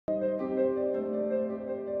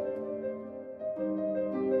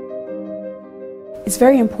It's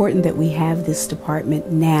very important that we have this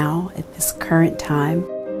department now at this current time.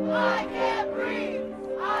 I can't breathe!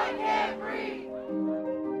 I can't breathe!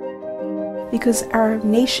 Because our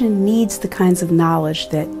nation needs the kinds of knowledge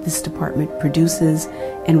that this department produces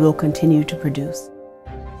and will continue to produce.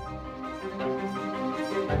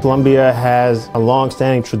 Columbia has a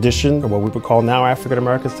long-standing tradition of what we would call now African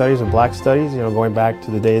American studies or black studies, going back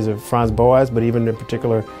to the days of Franz Boas, but even in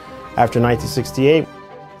particular after 1968.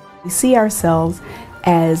 We see ourselves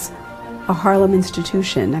as a Harlem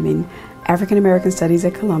institution. I mean, African American Studies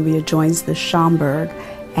at Columbia joins the Schomburg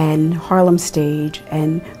and Harlem Stage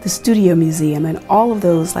and the Studio Museum and all of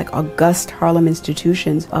those like august Harlem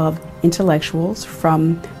institutions of intellectuals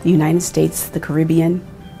from the United States, the Caribbean,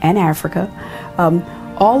 and Africa,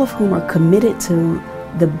 all of whom are committed to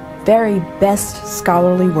the very best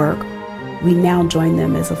scholarly work. We now join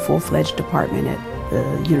them as a full-fledged department at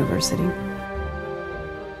the university.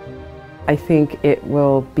 I think it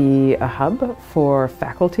will be a hub for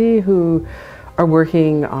faculty who are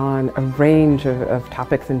working on a range of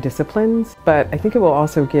topics and disciplines, but I think it will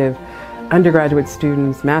also give undergraduate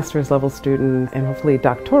students, master's level students, and hopefully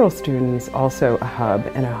doctoral students also a hub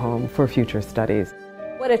and a home for future studies.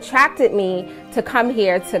 What attracted me to come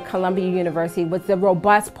here to Columbia University was the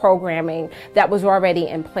robust programming that was already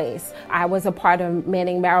in place. I was a part of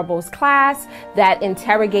Manning Marable's class that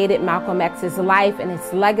interrogated Malcolm X's life and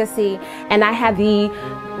his legacy, and I had the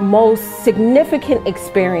most significant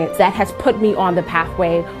experience that has put me on the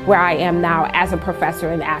pathway where I am now as a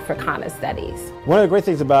professor in Africana Studies. One of the great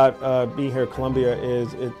things about being here at Columbia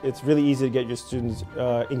is it's really easy to get your students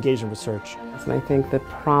engaged in research. And I think the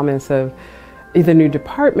promise of the new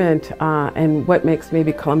department and what makes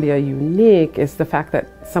maybe Columbia unique is the fact that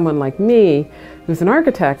someone like me, who's an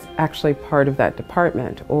architect, is actually part of that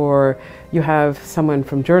department. Or you have someone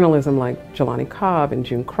from journalism like Jelani Cobb and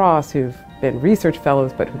June Cross who've been research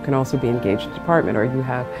fellows but who can also be engaged in the department. Or you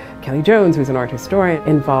have Kelly Jones, who's an art historian,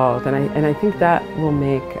 involved. And I think that will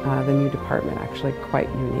make the new department actually quite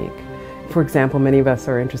unique. For example, many of us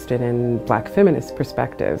are interested in black feminist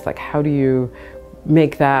perspectives. Like, how do you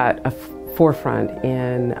make that a forefront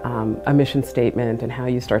in a mission statement and how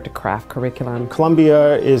you start to craft curriculum.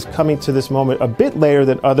 Columbia is coming to this moment a bit later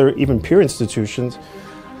than other even peer institutions,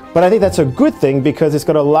 but I think that's a good thing because it's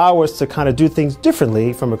going to allow us to kind of do things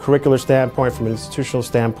differently from a curricular standpoint, from an institutional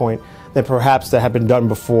standpoint, than perhaps that have been done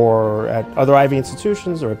before at other Ivy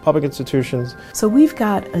institutions or at public institutions. So we've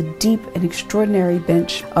got a deep and extraordinary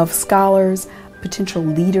bench of scholars, potential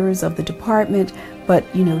leaders of the department, but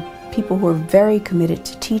people who are very committed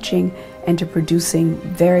to teaching and to producing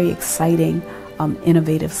very exciting,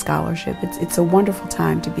 innovative scholarship. It's a wonderful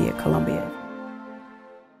time to be at Columbia.